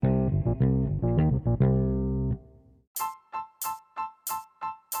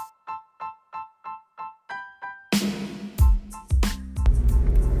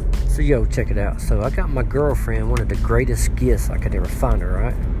So, yo, check it out. So, I got my girlfriend one of the greatest gifts I could ever find her,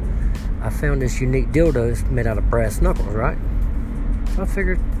 right? I found this unique dildo. It's made out of brass knuckles, right? So, I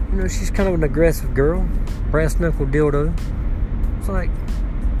figured, she's kind of an aggressive girl. Brass knuckle dildo. It's like,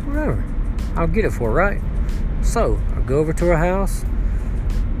 whatever. I'll get it for her, right? So, I go over to her house.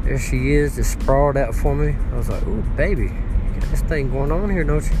 There she is, just sprawled out for me. I was like, ooh, baby, you got this thing going on here,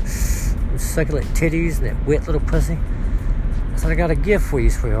 don't you? Those succulent titties and that wet little pussy. I said, I got a gift for you,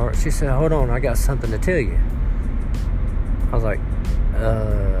 sweetheart. She said, hold on, I got something to tell you. I was like,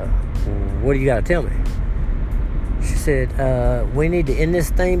 what do you got to tell me? She said, we need to end this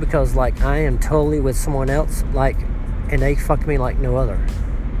thing because, like, I am totally with someone else, like, and they fuck me like no other.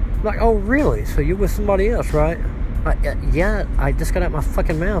 I'm like, oh, really? So you're with somebody else, right? Like, yeah, I just got out my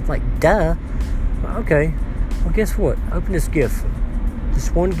fucking mouth. Like, duh. Okay. Well, guess what? Open this gift.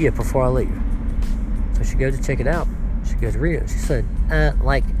 Just one gift before I leave. So she goes to check it out. She goes to read it. She said,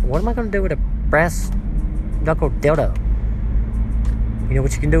 what am I going to do with a brass knuckle dildo? You know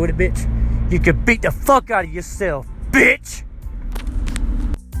what you can do with it, bitch? You can beat the fuck out of yourself, bitch!